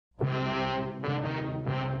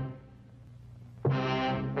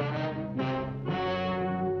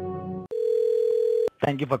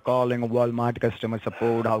Thank you for calling Walmart customer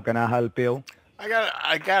support. How can I help you?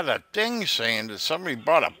 I got a thing saying that somebody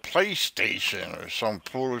bought a PlayStation or some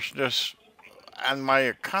foolishness on my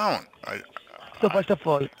account. So I first of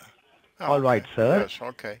all oh, right, okay. sir. Yes,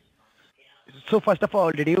 okay. So first of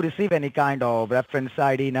all, did you receive any kind of reference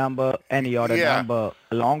ID number, any order Yeah, number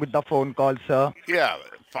along with the phone call, sir? yeah.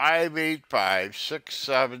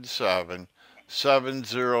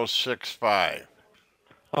 585-677-7065.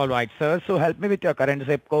 All right, sir. So help me with your current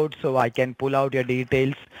zip code so I can pull out your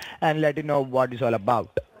details and let you know what it's all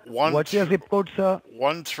about. One What's your th- zip code, sir?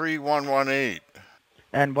 13118.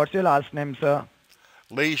 And what's your last name, sir?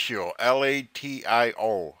 Latio,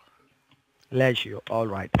 Latio. Lecio. All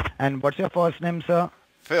right. And what's your first name, sir?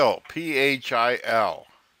 Phil, Phil.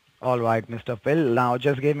 All right, Mr. Phil. Now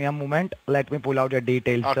just give me a moment. Let me pull out your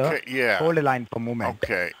details, sir. Okay, yeah. Hold a line for a moment.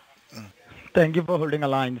 Okay. Thank you for holding a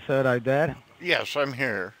line, sir. Are you there? Yes, I'm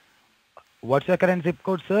here. What's your current zip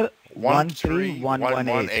code, sir? One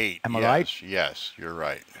 13118. eight. Am I right? Yes, yes, you're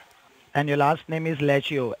right. And your last name is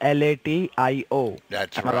Latio. Latio.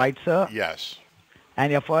 That's Am I right. right, sir? Yes.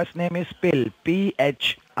 And your first name is Phil. Phil.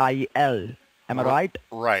 Am I right?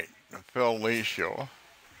 Right. Phil Latio.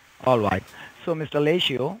 All right. So, Mr.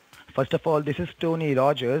 Latio, first of all, this is Tony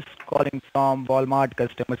Rogers calling from Walmart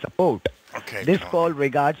customer support. Okay, This Tony. call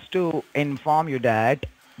regards to inform you that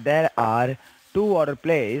there are two order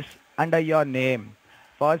placed under your name.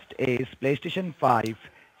 First is PlayStation 5,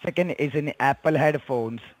 second is in Apple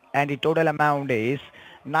headphones, and the total amount is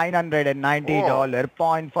Whoa.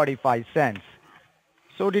 $990.45.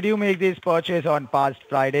 So did you make this purchase on past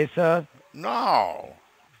Friday, sir? No.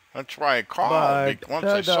 That's why I called. But Once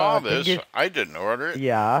I sir, saw the thing this, is, I didn't order it.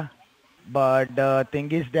 yeah, but the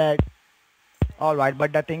thing is that, all right,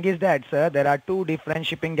 but the thing is that, sir, there are two different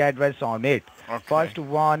shipping address on it. Okay. First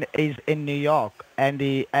one is in New York, and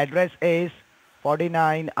the address is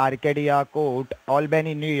 49 Arcadia Court,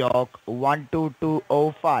 Albany, New York,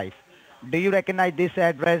 12205. Do you recognize this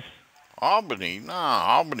address? Albany?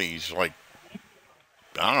 Nah, Albany's like,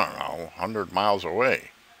 I don't know, 100 miles away.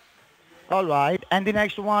 All right, and the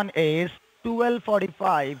next one is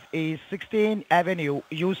 1245 is 16th Avenue,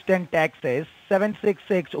 Houston, Texas,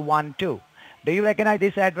 76612. Do you recognize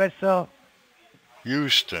this address, sir?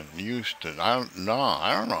 Houston. I don't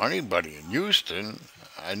know anybody in Houston.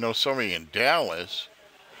 I know somebody in Dallas.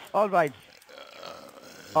 All right,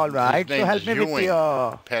 all His right. So name help is me with Ewing.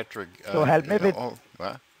 your. Patrick, So help me with. oh,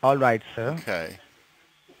 what? All right, sir. Okay.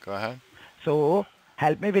 Go ahead. So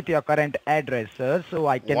help me with your current address, sir, so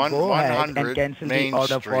I can go ahead and 100 cancel the Main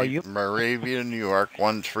order for Street, you. Moravia, New York,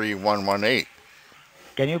 13118.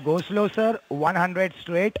 Can you go slow, sir? 100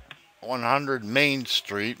 straight. 100 Main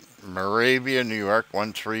Street, Moravia, New York,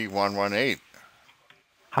 13118.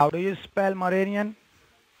 How do you spell Moranian?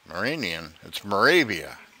 Moranian. It's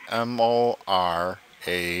Moravia. Moravia.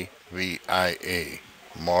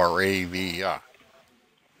 Moravia,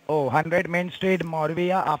 Oh, 100 Main Street,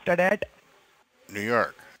 Moravia. After that, New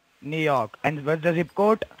York. New York. And what's the zip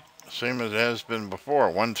code? Same as it has been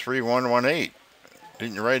before, 13118.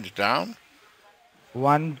 Didn't you write it down?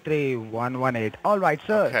 13118. All right,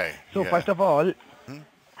 sir. Okay, So yeah. first of all, Hmm?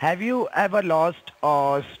 have you ever lost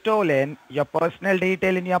or stolen your personal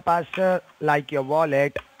detail in your past, sir, like your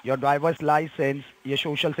wallet, your driver's license, your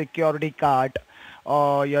social security card,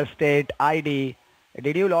 or your state ID?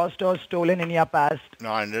 Did you lost or stolen in your past?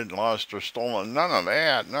 No, I didn't lost or stolen. None of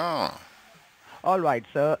that, no. All right,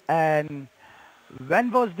 sir. And when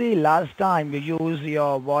was the last time you used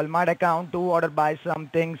your Walmart account to order buy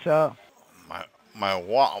something, sir? My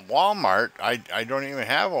Walmart, I don't even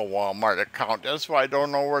have a Walmart account. That's why I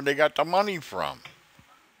don't know where they got the money from.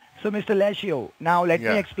 So, Mr. Lascio, now let me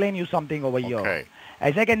Yeah, explain you something over here. okay.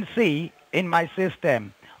 As I can see in my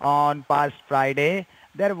system, on past Friday,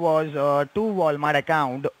 there was two Walmart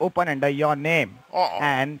account open under your name. Uh-oh.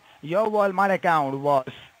 And your Walmart account was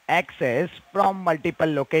accessed from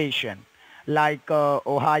multiple locations like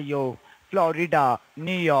Ohio, Florida,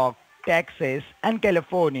 New York, Texas, and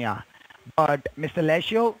California. But Mr.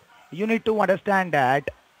 Lascio, you need to understand that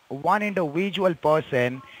one individual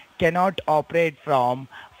person cannot operate from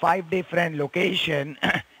five different locations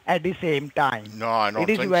at the same time. No, I It don't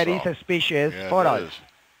is think very so. suspicious Yeah, it for us. is.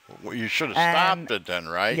 Well, you should have And stopped it then,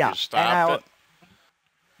 right? yeah, You and stopped it?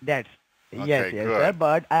 that's yes, Okay, yes, sir. good.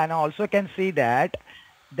 But and also can see that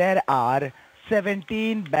there are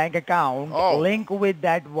 17 bank account Oh, linked with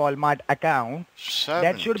that Walmart account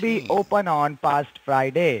that should be 17. open on past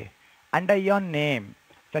Friday under your name,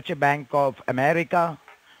 such a Bank of America,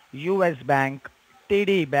 U.S. Bank,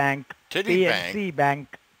 TD Bank, Titty Bank. PNC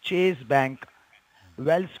Bank, Chase Bank,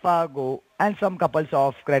 Wells Fargo, and some couples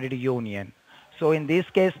of credit union. So in this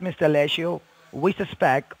case, Mr. Lesio, we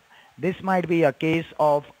suspect this might be a case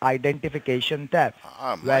of identification theft,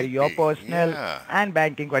 It where might your be. personal Yeah. and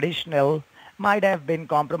banking credential might have been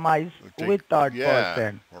compromised with third Yeah.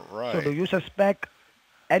 person. So do Right. you suspect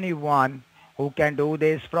anyone who can do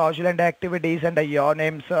these fraudulent activities under your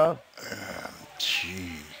name, sir?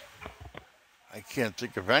 Gee. I can't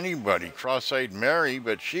think of anybody. Cross-eyed Mary,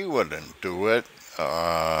 but she wouldn't do it.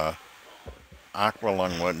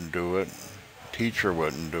 Aqualung wouldn't do it. Teacher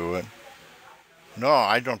wouldn't do it. No,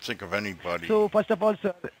 I don't think of anybody. So first of all,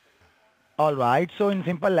 sir, all right. So in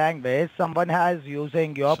simple language, someone has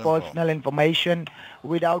using your Simple. personal information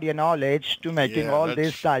without your knowledge to making Yeah, all these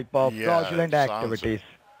that's type of yeah. It fraudulent sounds it. activities.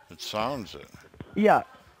 It sounds it. Yeah.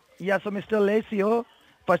 Yeah. So Mr. Lacio,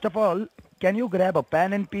 first of all, can you grab a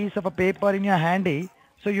pen and piece of a paper in your handy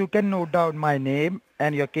so you can note down my name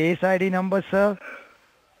and your case ID number, sir?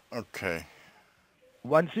 Okay.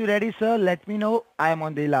 Once you're ready, sir, let me know. I am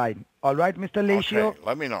on the line. All right, Mr. Okay. Lacio?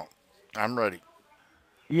 Let me know. I'm ready.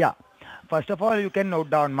 Yeah. First of all, you can note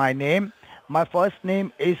down my name. My first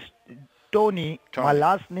name is Tony. My Tony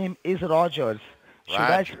last name is Rogers. Should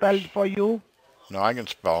I spell Rogers. it for you? No, I can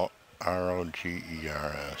spell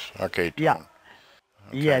Rogers. Okay, Yeah. Tone.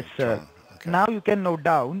 Yes, Okay, sir. Tone. Okay. Now you can note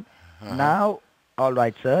down. Uh huh. Now, all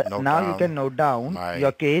right, sir. Note Now you can down note down your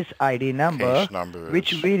my case ID number, case number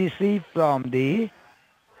which is we received from the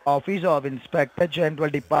Office of Inspector General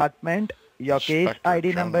Department. Your case Inspector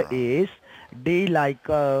ID number General. is D like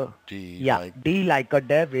a, D yeah, like D like a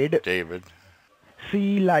David, David,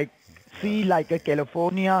 C like C uh, like a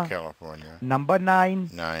California, California. number 9,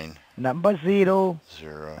 9 number 0,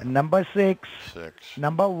 0 number 6, 6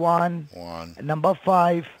 number 1, 1 number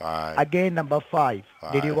 5, 5 again number 5.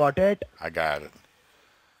 Did you 5. got it? I got it.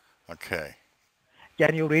 Okay.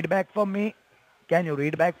 Can you read back for me? Can you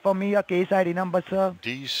read back for me your case ID number, sir?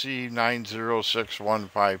 DC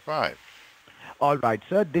 906155. All right,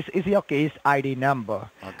 sir. This is your case ID number.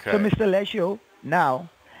 So, Okay. Mr. Lesho, now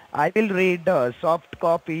I will read the soft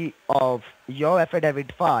copy of your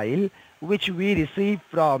affidavit file, which we received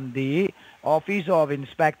from the Office of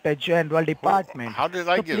Inspector General Department. How did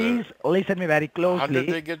I So get it? please listen me very How did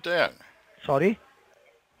closely. they get that? Sorry,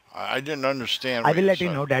 I didn't understand I what will you let you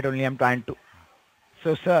said. know that only I'm trying to.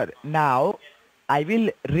 So, sir, now I will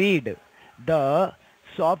read the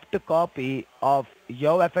soft copy of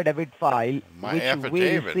your affidavit file, My which we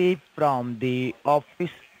affidavit. received from the office,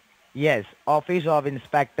 yes, Office of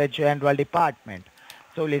Inspector General Department.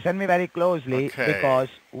 So listen me very closely Okay. because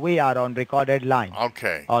we are on recorded line.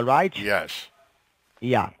 Okay. All right? Yes.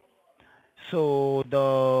 Yeah. So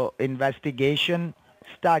the investigation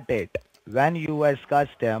started when U.S.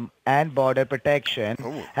 Custom and Border Protection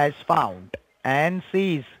Ooh, has found and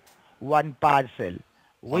seized one parcel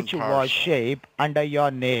one which was parcel. shaped under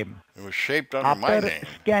your name. It was shaped under my After name.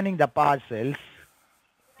 scanning the parcels,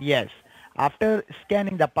 yes, after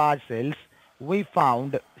scanning the parcels, we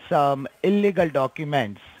found some illegal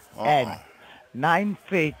documents and Uh-uh. 9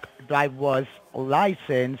 fake driver's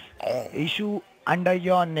license Oh, issued under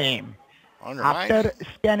your name. under my After name.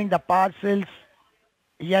 scanning the parcels,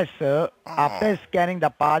 yes, sir. Oh, After scanning the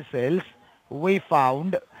parcels, we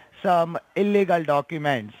found some illegal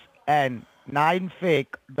documents and 9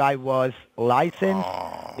 fake driver's license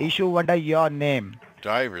oh. issued under your name.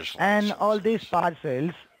 Driver's And all these licenses.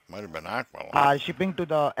 parcels Might have been Aqualung. are shipping to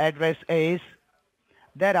the address is,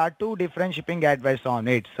 there are two different shipping address on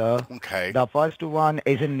it, sir. Okay. The first one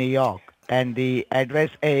is in New York and the address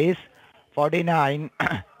is 49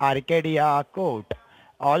 Arcadia Court,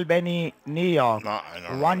 Albany, New York, No, I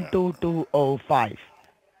don't know that. 12205.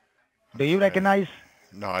 Do you Okay. recognize?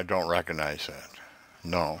 No, I don't recognize that.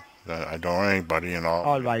 No, I don't know anybody in all.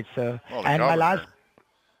 All right, sir. Well, the And my last, governor.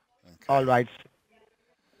 all Okay. right,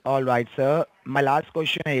 all right, sir. My last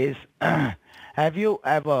question is, have you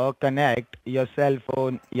ever connect your cell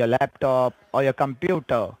phone, your laptop, or your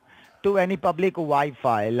computer to any public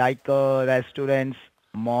Wi-Fi like restaurants,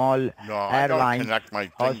 mall, No, I don't airlines, connect my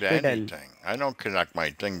thing to hospital? anything. I don't connect my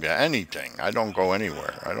thing to anything. I don't go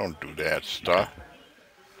anywhere. I don't do that stuff.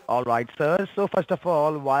 All right, sir. So first of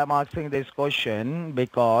all, why I'm asking this question?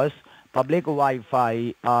 Because public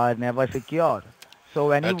Wi-Fi are never secure. So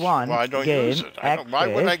Well, anyone I don't use gain it. I don't. Why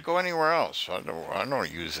would access. I go anywhere else? I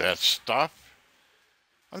don't use that stuff.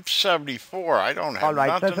 I'm 74. I don't All have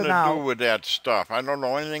right, sir. nothing So to do now with that stuff. I don't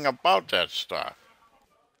know anything about that stuff.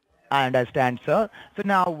 I understand, sir. So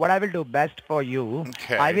now what I will do best for you, I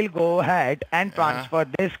Okay. will go ahead and Uh-huh. transfer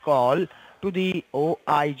this call to the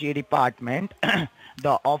OIG department,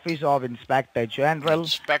 the Office of Inspector General, the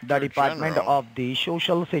Inspector Department General. of the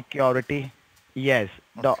Social Security. Yes,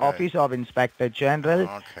 the Okay. Office of Inspector General,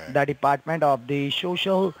 Okay. the Department of the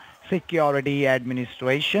Social Security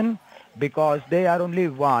Administration, because they are only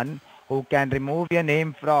one who can remove your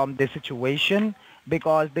name from the situation,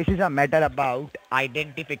 because this is a matter about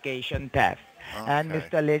identification theft. And Okay.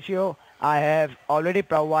 Mr. Lecio, I have already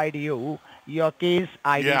provided you your case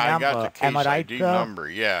ID Yeah, I got the number. Am I case right, ID sir? number.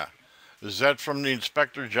 Yeah. Is that from the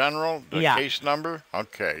Inspector General, the Yeah. case number?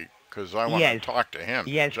 Okay, because I want to Yes. talk to him,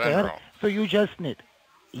 the Yes, sir. general. So you just need,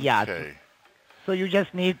 yeah. Okay. So you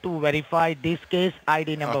just need to verify this case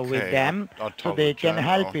ID number with Okay, them I'll so tell the they can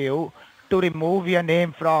help general. you to remove your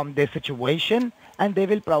name from the situation, and they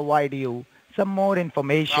will provide you some more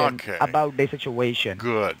information Okay, about the situation.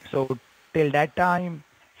 good. So till that time,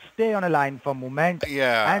 stay on a line for a moment and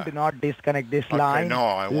Yeah. do not disconnect this Okay, line. no,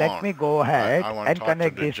 I Let won't. me go ahead I want to and talk to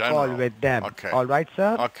connect the this call general. with them. Okay. All right,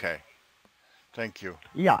 sir? Okay. Thank you.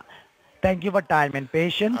 Yeah. Thank you for time and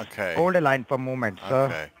patience. Okay. Hold the line for a moment, sir.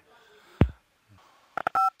 Okay.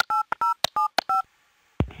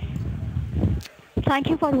 Thank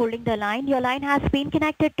you for holding the line. Your line has been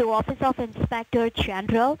connected to Office of Inspector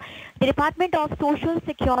General, the Department of Social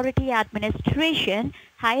Security Administration.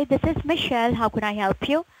 Hi, this is Michelle. How can I help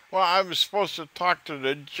you? Well, I was supposed to talk to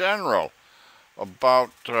the general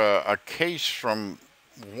about a case from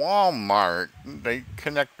Walmart. They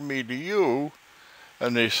connected me to you,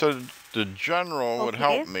 and they said the general would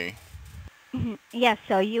help Okay. me. Yes,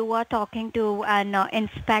 sir. You are talking to an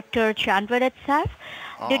Inspector General itself.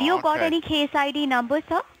 Did Oh, you got okay. any case ID number,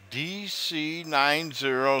 sir? DC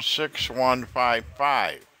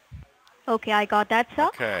 906155. Okay, I got that, sir.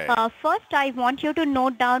 Okay. First, I want you to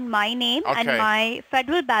note down my name and Okay. my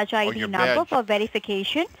federal badge Oh, ID your number badge. for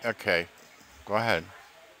verification. Okay. Go ahead.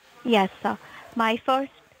 Yes, sir. My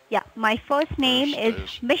first name First is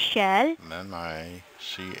is Michelle. Michagle.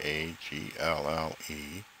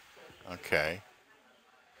 Okay.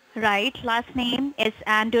 Right. Last name is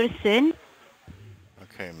Anderson.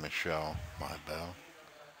 Okay, Michelle. My bell.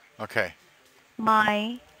 Okay.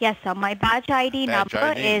 Yes, sir. My badge ID Badge number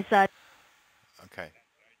ID. is Okay.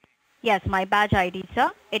 yes, my badge ID,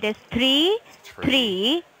 sir. It is three Three,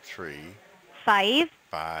 three three, five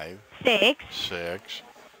 5, six 6,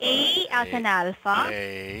 A as A, an alpha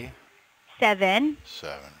A, 7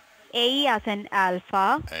 7, A as an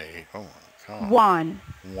alpha A. Oh, come on. 1.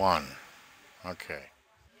 1. Okay.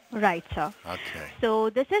 Right, sir. Okay. So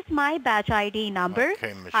this is my badge ID number.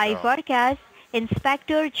 Okay, I Michelle. work as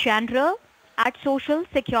Inspector General at Social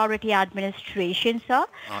Security Administration, sir.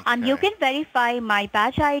 And you Okay. can verify my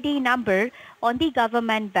badge ID number on the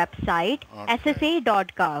government website, Okay.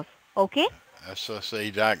 SSA.gov. Okay?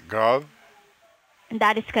 SSA.gov.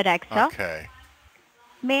 That is correct, sir. Okay.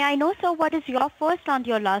 May I know, sir, what is your first and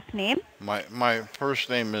your last name? My first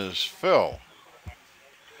name is Phil.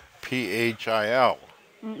 Phil.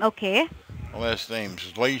 Okay. Last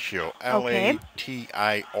name's Latio. Okay.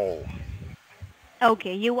 Latio.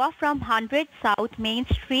 Okay. You are from 100 South Main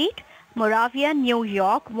Street, Moravian, New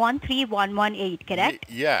York, 13118, correct?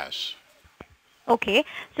 Yes. Okay.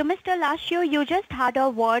 So, Mr. Lascio, you just had a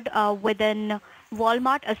word with an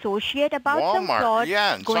Walmart associate about some Walmart. fraud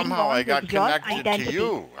Yeah, and going somehow on I got with your connected to identity.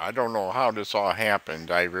 you. I don't know how this all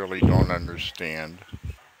happened. I really don't understand.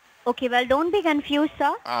 Okay, well, don't be confused,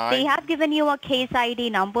 sir. They have given you a case ID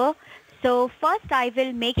number. So first, I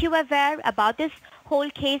will make you aware about this whole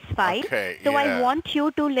case file. Okay, So I yeah. want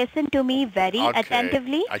you to listen to me very Okay.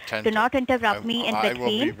 attentively. Do not interrupt me in I will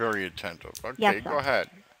be between. very attentive. Okay, Yes, go sir. ahead.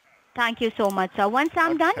 Thank you so much, sir. Once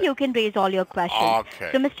I'm done, Okay. you can raise all your questions.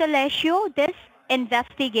 Okay. So, Mr. Lescio, this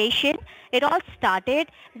investigation, it all started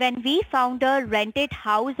when we found a rented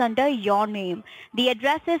house under your name. The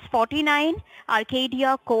address is 49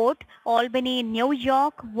 Arcadia Court, Albany, New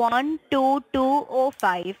York,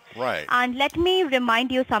 12205. Right. And let me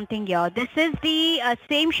remind you something here. This is the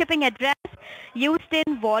same shipping address used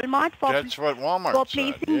in Walmart for That's what Walmart for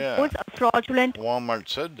said. placing Yeah. those fraudulent. Walmart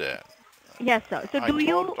said that. Yes, sir. So I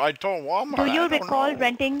told Walmart. do you I don't recall know.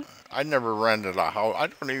 renting? I never rented a house. I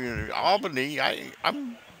don't even Albany. I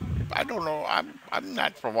don't know. I'm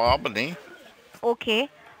not from Albany. Okay.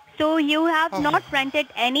 So you have not rented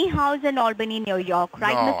any house in Albany, New York,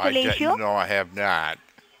 right, No, Mr. Lecio? No, I have not.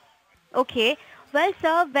 Okay. Well,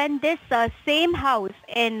 sir, when this same house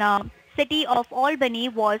in city of Albany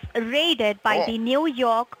was raided by the New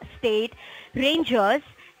York State Rangers,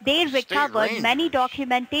 they recovered many Rangers.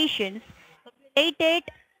 documentations related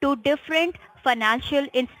to different financial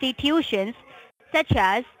institutions such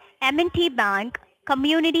as M&T Bank,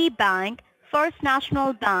 Community Bank, First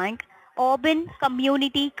National Bank, Auburn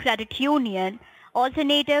Community Credit Union,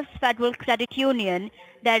 Alternatives Federal Credit Union,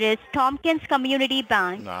 there is Tompkins Community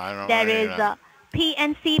Bank, No, I don't know there any is of them.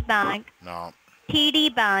 PNC Bank, No.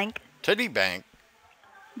 TD Bank. Titty Bank.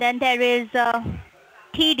 Then there is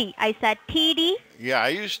TD. I said TD. Yeah, I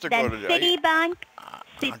used to Then go to. Citibank.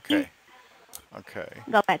 Okay. Citi. Okay.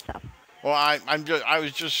 Go ahead, sir. Well, I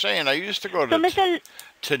was just saying I used to go So, to Mr.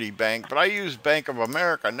 Titty Bank, but I use Bank of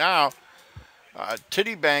America now.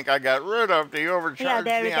 Titty Bank I got rid of. They overcharged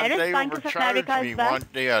Yeah, me. there is They Bank of overcharged America me as well. one.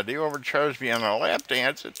 Yeah, they overcharged me on a lap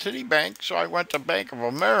dance at Titty Bank, so I went to Bank of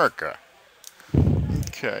America.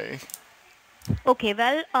 Okay. Okay,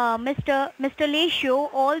 well, Mr. Lesho,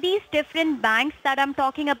 all these different banks that I'm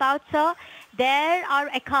talking about, sir, there are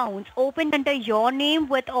accounts opened under your name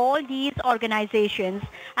with all these organizations,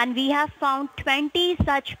 and we have found 20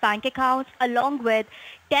 such bank accounts along with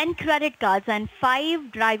 10 credit cards and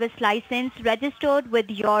 5 driver's license registered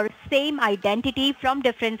with your same identity from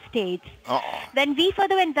different states. Uh-oh. When we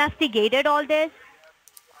further investigated all this,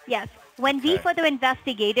 yes. When we Okay. further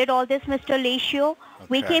investigated all this, Mr. Lesho,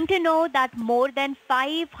 we Okay. came to know that more than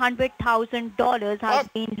 $500,000 has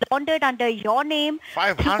What? been laundered under your name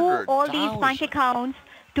through all these bank 500,000. accounts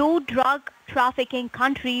to drug trafficking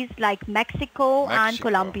countries like Mexico and Mexico.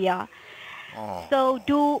 Colombia. Oh. So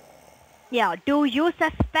do you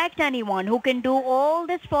suspect anyone who can do all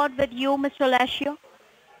this fraud with you, Mr. Lesho?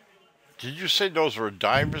 Did you say those were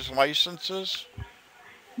driver's licenses?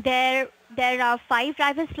 There are 5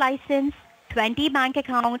 driver's license, 20 bank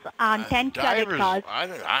accounts, and 10 credit cards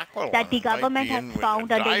that the government has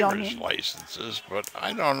found under your driver's name. licenses, but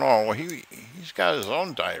I don't know. He's got his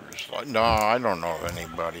own driver's license. No, I don't know of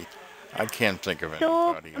anybody. I can't think of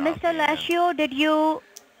So, anybody. Mr. Lesho, did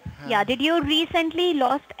you recently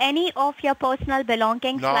lost any of your personal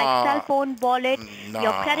belongings like cell No, phone, wallet, your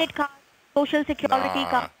no, credit card, social security no.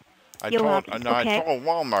 card? I You told haven't. no, I Okay. told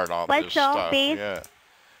Walmart all Well, this sir, stuff. based Yeah.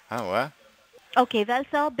 Oh, what? Okay, well,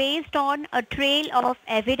 sir, based on a trail of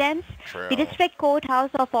evidence, the Trail. District Courthouse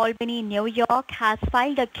of Albany, New York has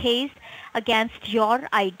filed a case against your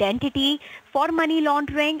identity for money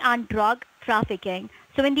laundering and drug trafficking.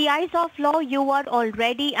 So in the eyes of law, you are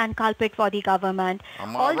already an culprit for the government.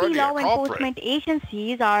 I'm All the already a law culprit. enforcement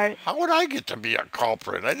agencies are... How would I get to be a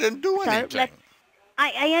culprit? I didn't do Sir, anything.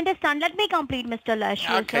 I understand. Let me complete, Mr.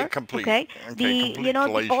 Leshu, Okay, sir. complete. Okay. Okay, complete, All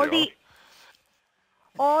Galatio.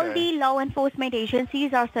 Okay. the law enforcement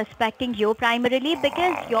agencies are suspecting you primarily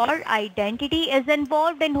because your identity is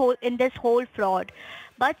involved in this whole fraud.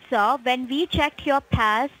 But sir, when we checked your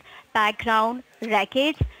past background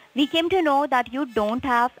records, we came to know that you don't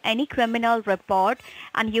have any criminal report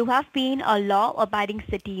and you have been a law-abiding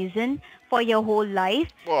citizen for your whole life.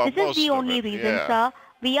 Well, This is most the of only it, reason, yeah. sir.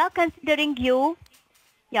 We are considering you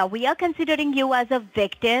as a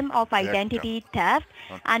victim of identity theft,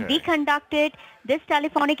 and we Okay. conducted this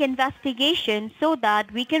telephonic investigation so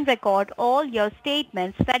that we can record all your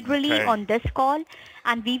statements federally Okay. on this call,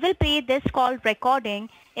 and we will play this call recording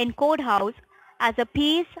in courthouse as a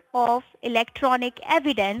piece of electronic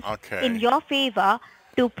evidence Okay. in your favor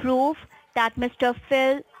to prove that Mr.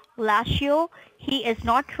 Phil Lascio, he is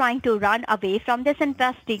not trying to run away from this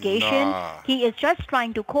investigation. Nah. He is just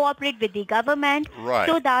trying to cooperate with the government Right.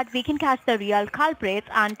 so that we can catch the real culprits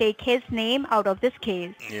and take his name out of this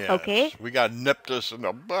case. Yes. Okay? We got nipped this in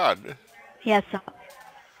the bud. Yes, sir.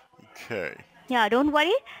 Okay. Yeah, don't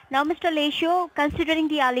worry. Now, Mr. Lesho, considering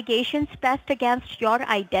the allegations pressed against your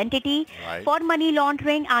identity Right. for money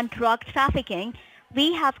laundering and drug trafficking,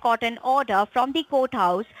 we have got an order from the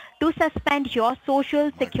courthouse to suspend your social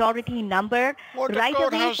security number Well, the right away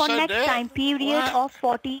courthouse for said next that. time period What? of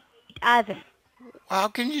 48 hours. How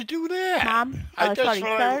can you do that? Ma'am, That's sorry,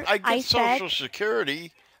 what sir. I get I said, Social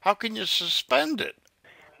Security. How can you suspend it?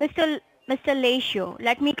 Mr. Lesho,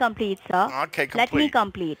 let me complete, sir. Okay, Let me complete.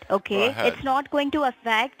 complete, okay? ahead. It's not going to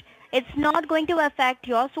affect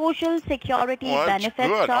your social security Well, that's benefits,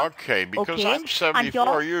 good. sir. Okay, because Okay, I'm and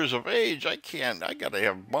 74 years of age. I gotta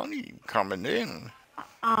have money coming in.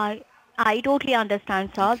 I totally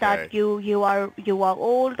understand, sir, that Okay. you are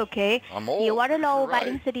old, okay? I'm old. You are a you're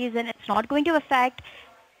law-abiding right. citizen. It's not going to affect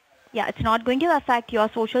your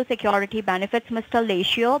social security benefits, Mr.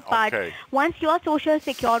 Lesho. But Okay. once your social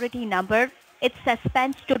security number it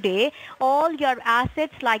suspends today, all your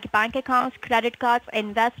assets like bank accounts, credit cards,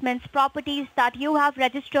 investments, properties that you have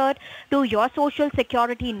registered to your social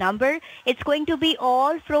security number, it's going to be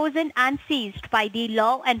all frozen and seized by the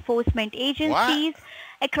law enforcement agencies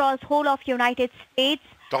across whole of United States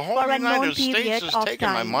The whole for a known United period States is of taking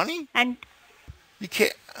my time. money? And You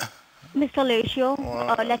can't. Mr. Latio,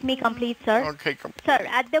 let me complete, sir. Okay, Sir, complete.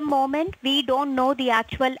 at the moment, we don't know the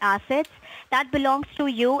actual assets that belongs to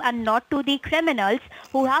you and not to the criminals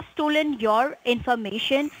who have stolen your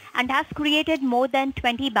information and has created more than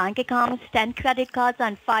 20 bank accounts, 10 credit cards,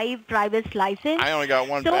 and 5 driver's license. I only got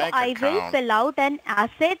one So bank I will account. fill out an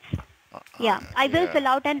assets. I will Yeah. fill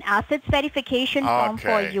out an assets verification form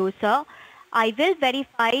for Okay. you, sir. I will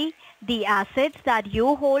verify the assets that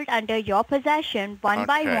you hold under your possession one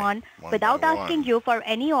by Okay. one One by without asking one. you for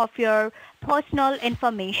any of your personal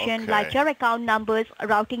information like Okay. your account numbers,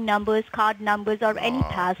 routing numbers, card numbers, or any No.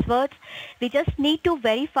 passwords. We just need to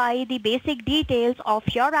verify the basic details of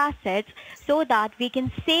your assets so that we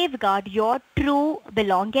can safeguard your true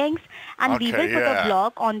belongings, and we will Okay, put a yeah.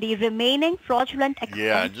 block on the remaining fraudulent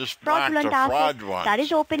Yeah, accounts, just block the fraudulent assets fraud that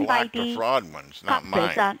is ones. opened by Block the the fraud ones, not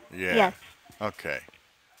culprits. mine. Yeah. Yes, Okay.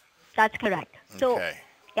 that's correct. So, Okay.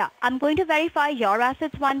 yeah, I'm going to verify your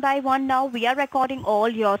assets one by one now. We are recording all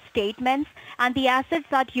your statements and the assets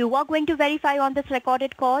that you are going to verify on this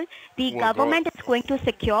recorded call. The We'll go, government is going to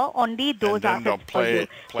secure only and those then they'll assets for you.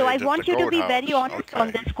 So play I it at the want you to be very courthouse. honest on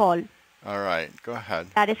Okay. this call. All right. Go ahead.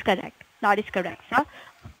 That is correct. That is correct, sir.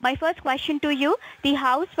 My first question to you, the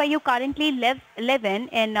house where you currently live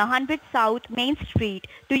in 100 South Main Street,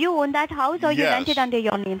 do you own that house or you rent it Yes, under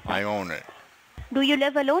your name, sir? I own it. Do you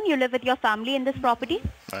live alone? You live with your family in this property?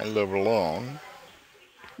 I live alone.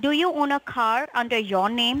 Do you own a car under your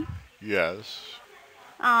name? Yes.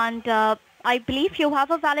 And I believe you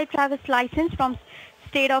have a valid driver's license from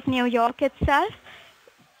state of New York itself.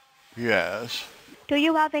 Yes. Do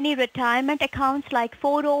you have any retirement accounts like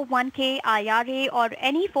 401k, IRA or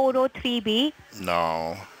any 403b?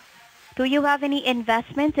 No. Do you have any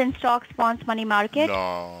investments in stocks, bonds, money market?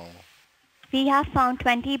 No. We have found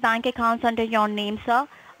 20 bank accounts under your name, sir,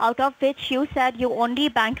 out of which you said you only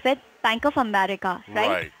bank with Bank of America, right?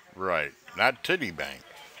 Right. Right. Not Titty Bank.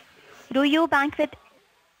 Do you bank with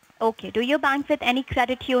any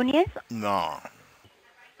credit unions? No.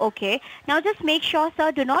 Okay. Now just make sure,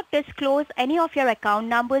 sir, do not disclose any of your account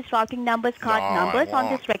numbers, routing numbers, No, card I numbers on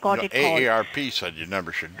won't. this recorded call. AARP said you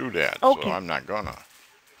never should do that, Okay. so I'm not gonna.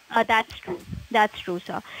 That's true. That's true,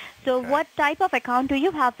 sir. So Okay. what type of account do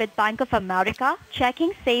you have with Bank of America?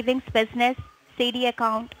 Checking, savings, business, CD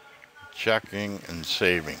account? Checking and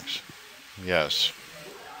savings. Yes.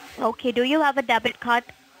 Okay. Do you have a debit card?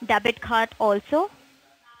 Debit card also?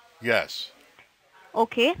 Yes.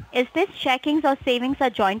 Okay. Is this checkings or savings a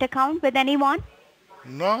joint account with anyone?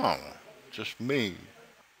 No. Just me.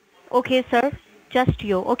 Okay, sir. Just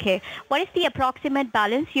you. Okay. What is the approximate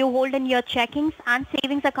balance you hold in your checkings and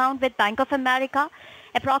savings account with Bank of America?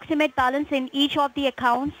 Approximate balance in each of the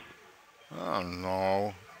accounts? Oh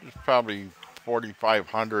no. It's probably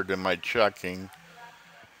 4,500 in my checking,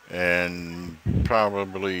 and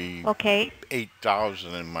probably Okay.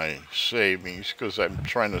 8,000 in my savings because I'm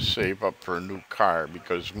trying to save up for a new car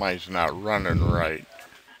because mine's not running right.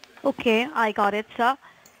 Okay, I got it, sir.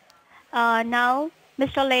 Now,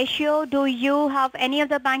 Mr. Latio, do you have any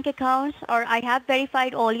other bank accounts or I have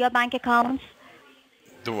verified all your bank accounts?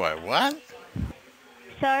 Do I what?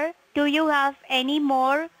 Sir, do you have any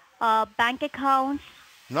more bank accounts?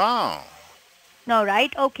 No. No,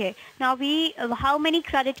 right? Okay. Now, how many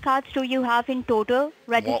credit cards do you have in total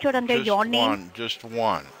registered under Just your name? one. Just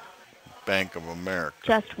one. Bank of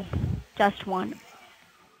America. Just one.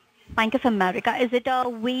 Bank of America. Is it a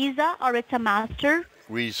Visa or it's a Master?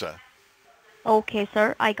 Visa. Okay,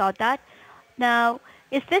 sir. I got that. Now,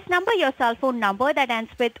 is this number your cell phone number that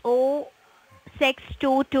ends with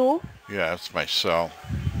 0622? Yeah, that's my cell.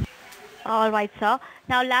 All right, sir.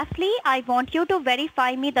 Now, lastly, I want you to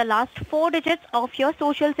verify me the last 4 digits of your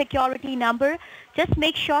social security number. Just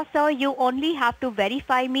make sure, sir, you only have to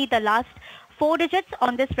verify me the last 4 digits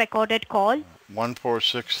on this recorded call.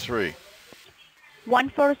 1463.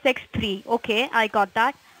 1463. Okay, I got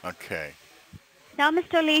that. Okay. Now,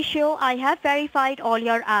 Mr. Latio, I have verified all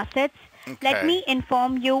your assets. Let Okay. me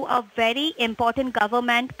inform you a very important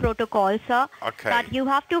government protocol, sir, Okay. that you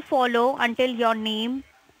have to follow until your name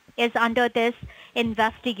is under this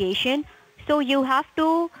investigation. So you have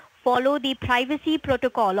to follow the privacy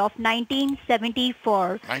protocol of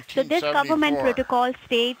 1974. So this government 1974. protocol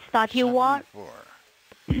states that you are,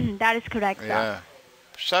 74. that is correct, sir. Yeah.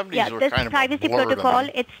 70s Yeah, were this kind of a privacy blur to protocol,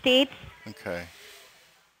 me. it states Okay.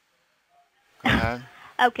 Go ahead.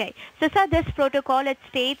 Okay. So, sir, this protocol, it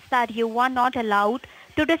states that you are not allowed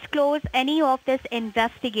to disclose any of this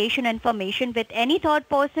investigation information with any third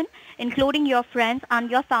person, including your friends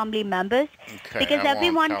and your family members, Okay, because I won't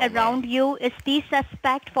everyone tell them. around you is the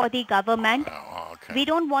suspect for the government. Oh, We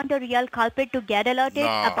don't want the real culprit to get alerted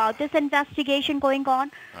about this investigation going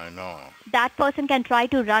on. I know. That person can try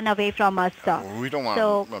to run away from us, sir. We don't want.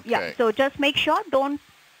 So Okay. so just make sure don't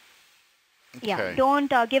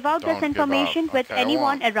give out this information with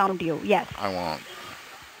anyone around you. Yes. I won't.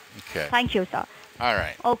 Okay. Thank you, sir. All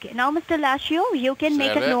right. Okay. Now, Mr. Lashio, you can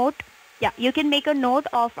make a note. Yeah, you can make a note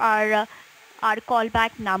of our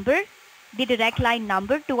callback number, the direct line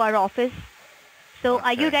number to our office. So,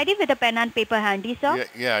 are you ready with a pen and paper handy, sir?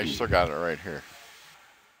 Yeah, I still got it right here.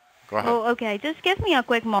 Go ahead. Oh, okay. Just give me a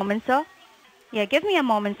quick moment, sir. Yeah, give me a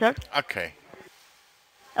moment, sir. Okay.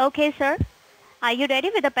 Okay, sir. Are you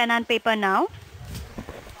ready with a pen and paper now?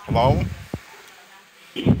 Hello?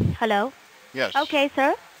 Hello? Yes. Okay,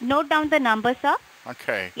 sir. Note down the number, sir.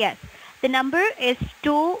 Okay. Yes. The number is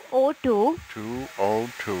 202.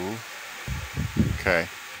 202. Okay.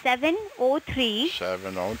 703.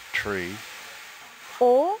 703.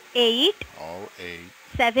 08. 08.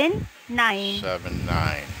 79.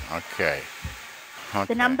 79. Okay.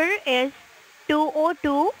 The number is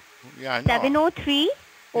 202. Yeah, I know. 703.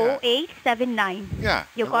 0879. Yeah.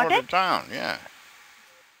 You got it? Down. Yeah.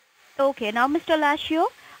 Okay. Now, Mr. Lashio,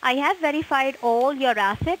 I have verified all your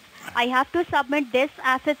assets. I have to submit this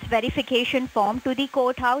assets verification form to the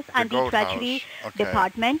courthouse and the Treasury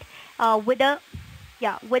Department with a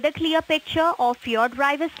clear picture of your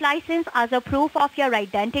driver's license as a proof of your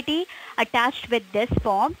identity attached with this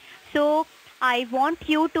form. So I want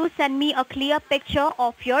you to send me a clear picture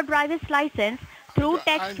of your driver's license through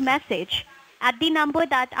text message at the number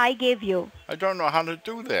that I gave you. I don't know how to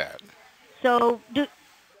do that. So,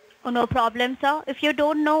 no problem, sir. If you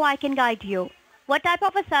don't know, I can guide you. What type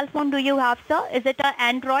of a cell phone do you have, sir? Is it an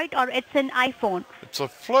Android or it's an iPhone? It's a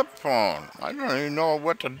flip phone. I don't even know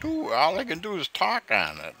what to do. All I can do is talk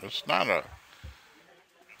on it. It's not a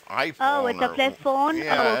iPhone. Oh, it's a flip phone?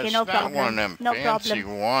 Yeah, oh, okay, it's no not problem. one of them no fancy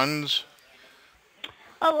problem. ones.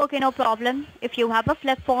 Oh, okay, no problem. If you have a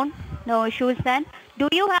flip phone, no issues then. Do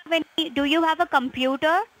you have a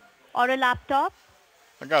computer or a laptop?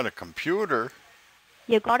 I got a computer.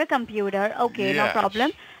 You got a computer. Okay, yes. No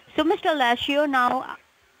problem. So, Mr. Lashio, now,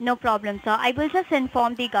 no problem, sir. I will just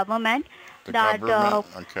inform the government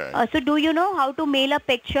so do you know how to mail a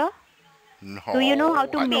picture? No. Do you know how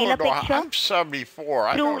to mail a picture? I'm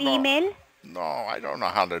 74. Through email? No, I don't know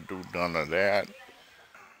how to do none of that.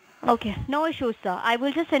 Okay, no issues, sir. I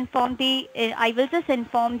will just inform the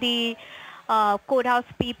courthouse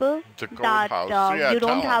people that you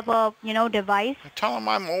don't have a device. Tell them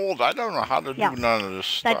I'm old. I don't know how to do none of this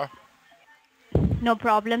stuff. No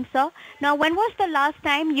problem, sir. Now, when was the last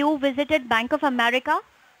time you visited Bank of America?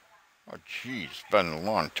 Oh, geez, it's been a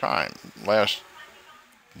long time. Last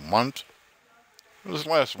month? It was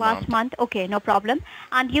last month. Last month? Okay, no problem.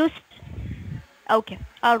 And you... Okay,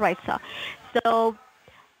 all right, sir. So,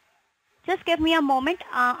 just give me a moment.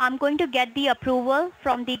 I'm going to get the approval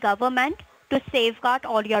from the government to safeguard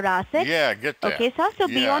all your assets. Yeah, get that. Okay, sir. So,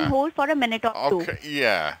 be on hold for a minute or two. Okay,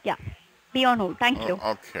 yeah. Yeah, be on hold. Thank you.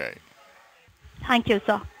 Okay. Thank you,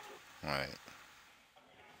 sir. Right.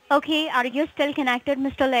 Okay, are you still connected,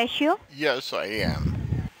 Mr. Lashio? Yes, I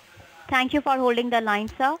am. Thank you for holding the line,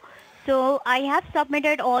 sir. So, I have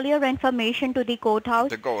submitted all your information to the courthouse.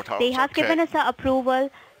 The courthouse, They have given us the approval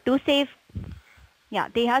to to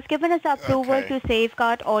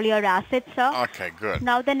safeguard all your assets, sir. Okay, good.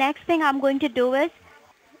 Now, the next thing I'm going to do is,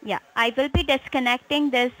 I will be disconnecting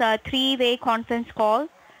this three-way conference call.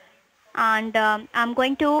 And I'm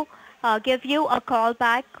going to give you a call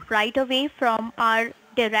back right away from our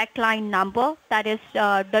direct line number. That is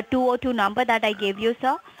the 202 number that I gave you,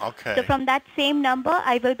 sir. Okay. So from that same number,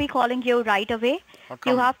 I will be calling you right away.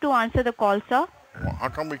 You have to answer the call, sir. Well, how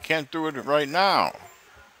come we can't do it right now?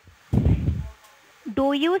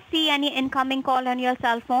 Do you see any incoming call on your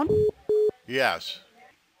cell phone? Yes.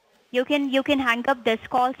 You can hang up this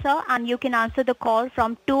call, sir, and you can answer the call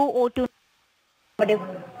from 202.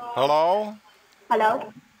 Hello?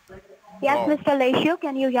 Hello? Yes, Hello. Mr. Lashio,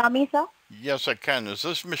 can you hear me, sir? Yes, I can. Is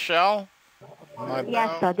this Michelle?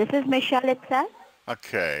 Yes, sir. This is Michelle itself.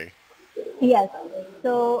 Okay. Yes.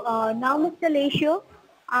 So now, Mr. Lashio,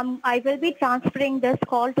 I will be transferring this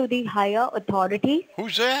call to the higher authority.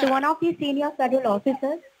 Who's that? To one of the senior federal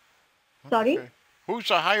officers. Sorry? Okay. Who's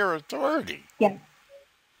the higher authority? Yes.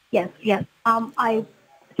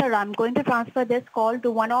 Sir, I'm going to transfer this call to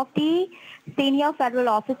one of the senior federal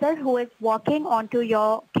officers who is working onto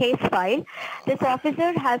your case file. This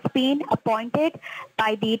officer has been appointed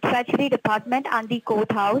by the Treasury Department and the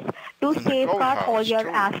courthouse to safeguard all your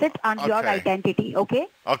assets and your identity, okay?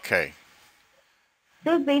 Okay.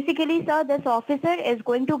 So basically, sir, this officer is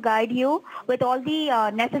going to guide you with all the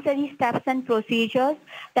necessary steps and procedures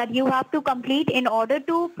that you have to complete in order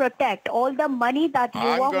to protect all the money that you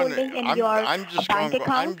I'm are gonna, holding in your bank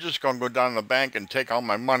account. I'm just gonna go down to the bank and take all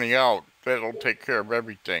my money out. That'll take care of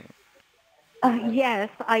everything. Yes,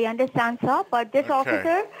 I understand, sir. But this Okay.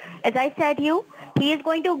 officer, as I said you, he is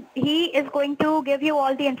going to give you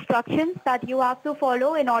all the instructions that you have to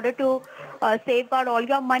follow in order to safeguard all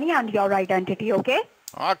your money and your identity. Okay?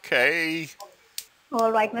 Okay.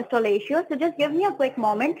 All right, Mr. Lacio. So just give me a quick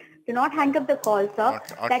moment. Do not hang up the call, sir.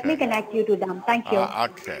 Okay. Let me Okay. connect you to them. Thank you.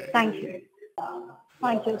 Okay. Thank you.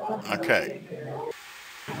 Thank you, Okay.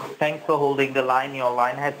 sir. Thanks for holding the line. Your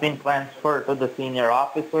line has been transferred to the senior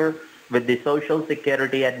officer with the Social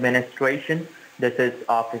Security Administration. This is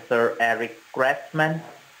Officer Eric Cressman.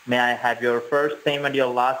 May I have your first name and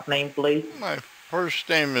your last name, please? My first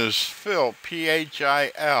name is Phil,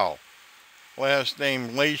 Phil. Last name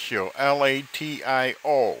Latio,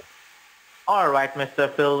 Latio. All right,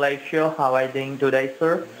 Mr. Phil Lacio. How are you doing today,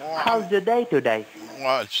 sir? Well, How's your day today?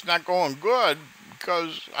 it's not going good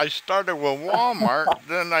because I started with Walmart,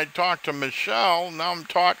 then I talked to Michelle, now I'm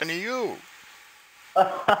talking to you.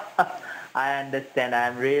 I understand.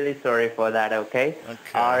 I'm really sorry for that, okay?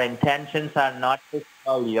 Our Okay. intentions are not to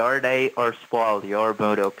spoil your day or spoil your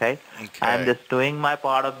mood, okay? I'm Okay. just doing my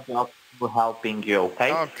part of job to helping you,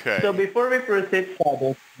 okay? So Okay. before we proceed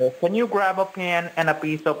further, can you grab a pen and a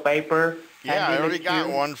piece of paper? Yeah, I Handy already with got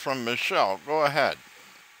you. one from Michelle. Go ahead.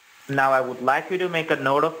 Now I would like you to make a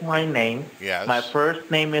note of my name. My Yes. first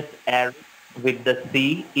name is Eric with the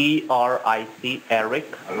C, E-R-I-C, Eric.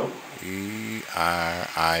 Eric.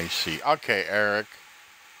 Okay, Eric.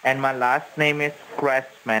 And my last name is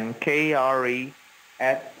Cressman, Kressman,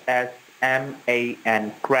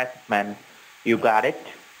 Cressman. You got it?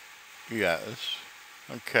 Yes.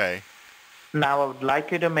 Okay. Now I would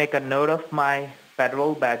like you to make a note of my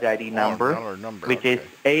federal badge ID Oh, number, another number. which is Okay.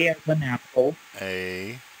 A as an apple,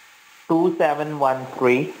 A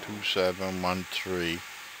 2713, 2713.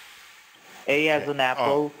 A as Okay. an Oh,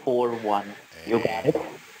 apple, 41. You got A it?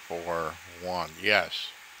 41. Yes.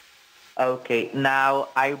 Okay, now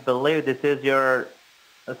I believe this is your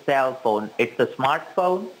cell phone. It's a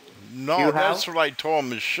smartphone No, you have? that's what I told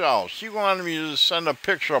Michelle. She wanted me to send a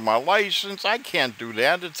picture of my license. I can't do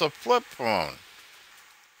that. It's a flip phone.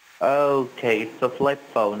 Okay, it's a flip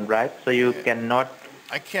phone, right? So you Yeah, cannot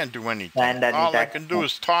I can't do anything. send any All I text can do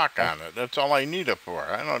is talk message. on it. That's all I need it for.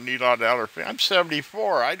 I don't need all that other thing. I'm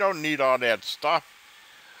 74. I don't need all that stuff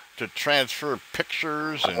to transfer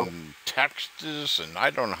pictures and texts, and I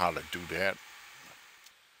don't know how to do that.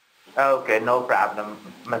 Okay, no problem,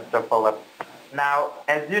 Mr. Philip. Now,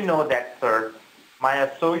 as you know that, sir, my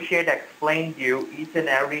associate explained you each and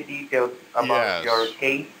every detail about your Yes,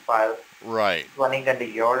 case file right. running under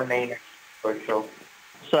your name and social.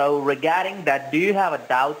 So regarding that, do you have a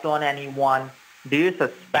doubt on anyone? Do you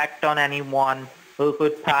suspect on anyone who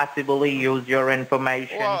could possibly use your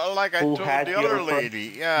information, Well, like I who told has the your other personal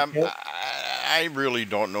lady, yeah, details? I really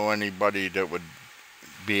don't know anybody that would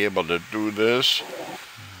be able to do this.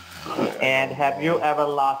 I And don't have you know. ever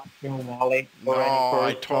lost your wallet or any No,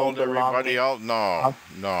 I personal told everybody belongings? else. No,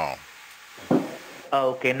 no.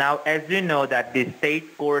 Okay, now as you know that the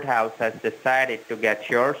state courthouse has decided to get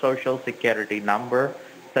your social security number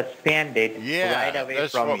suspended right Yeah, away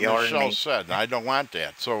that's from what your Michelle name. said, and I don't want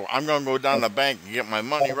that. So I'm going to go down to the bank and get my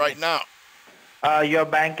money right now. Your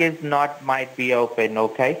bank is not might be open,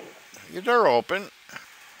 okay? Yeah, they're open.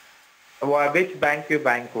 Well, which bank you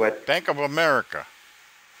bank with? Bank of America.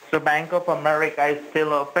 So Bank of America is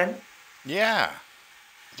still open? Yeah.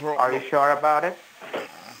 Well, Are you sure about it?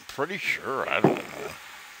 I'm pretty sure. I don't know.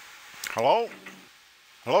 Hello?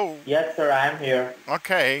 Hello? Yes, sir, I'm here.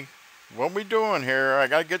 Okay. What we doing here? I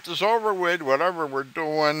got to get this over with, whatever we're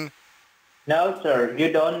doing. No, sir,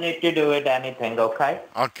 you don't need to do it anything, okay?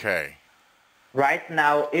 Okay. Right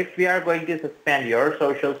now, if we are going to suspend your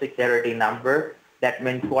social security number, that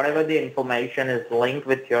means whatever the information is linked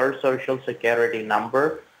with your social security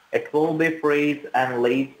number, it will be freezed and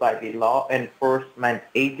released by the law enforcement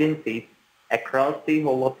agencies across the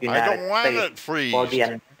whole of I United don't want States it for the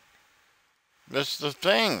freezed. That's the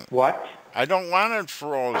thing. what? I don't want it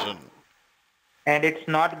frozen. And it's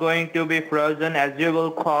not going to be frozen as you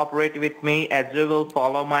will cooperate with me, as you will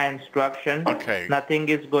follow my instructions. Okay. Nothing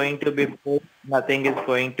is going to be frozen, nothing is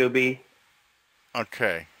going to be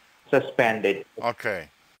Okay. suspended. Okay.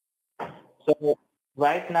 So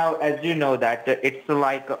right now, as you know that it's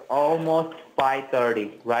like almost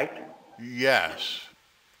 5:30, right? Yes.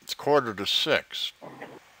 It's 5:45.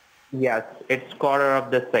 Yes, it's quarter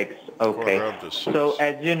of the six. Quarter Okay. of the So six.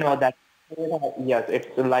 as you know that Yes, it's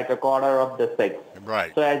like a quarter of the 6.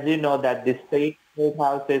 Right. So as you know that the state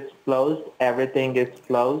house is closed, everything is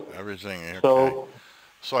closed. Everything, okay. So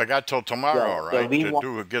So I got till yes, tomorrow, so right, we to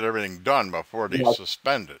want get everything done before they yes,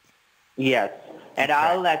 suspend it. yes. And Okay.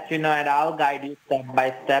 I'll let you know and I'll guide you step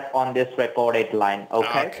by step on this recorded line,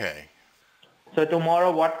 okay? Okay. So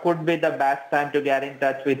tomorrow what could be the best time to get in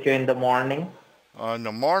touch with you in the morning? In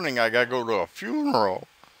the morning, I got to go to a funeral.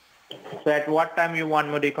 So at what time you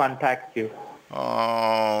want me to contact you?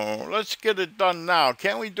 Oh, let's get it done now.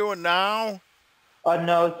 Can't we do it now? Oh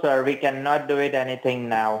no, sir, we cannot do it anything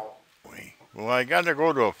now. Well, I got to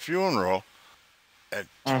go to a funeral at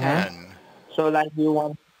Mm-hmm. 10. So like you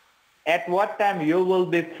want, at what time you will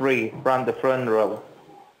be free from the funeral?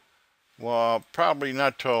 Well, probably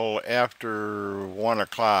not till after 1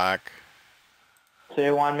 o'clock. So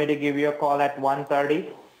you want me to give you a call at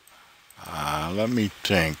 1:30? Let me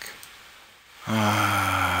think.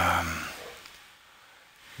 Yeah,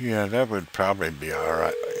 that would probably be all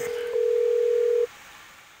right.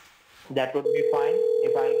 That would be fine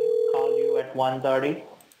if I call you at 1:30.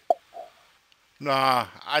 Nah,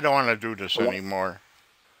 I don't want to do this anymore.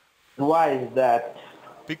 Why is that?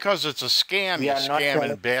 Because it's a scam, We you are not trying.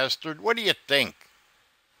 scamming bastard. What do you think?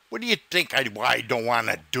 What do you think why I don't want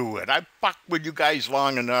to do it? I fucked with you guys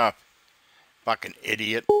long enough. Fucking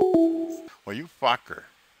idiot. Well, you fucker.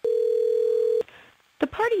 The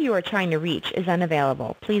party you are trying to reach is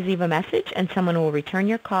unavailable. Please leave a message and someone will return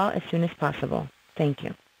your call as soon as possible. Thank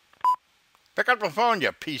you. Pick up the phone,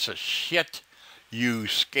 you piece of shit. You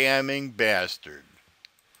scamming bastard.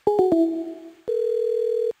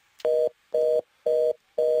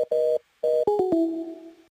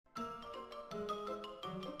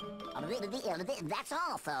 That's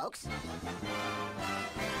all, folks.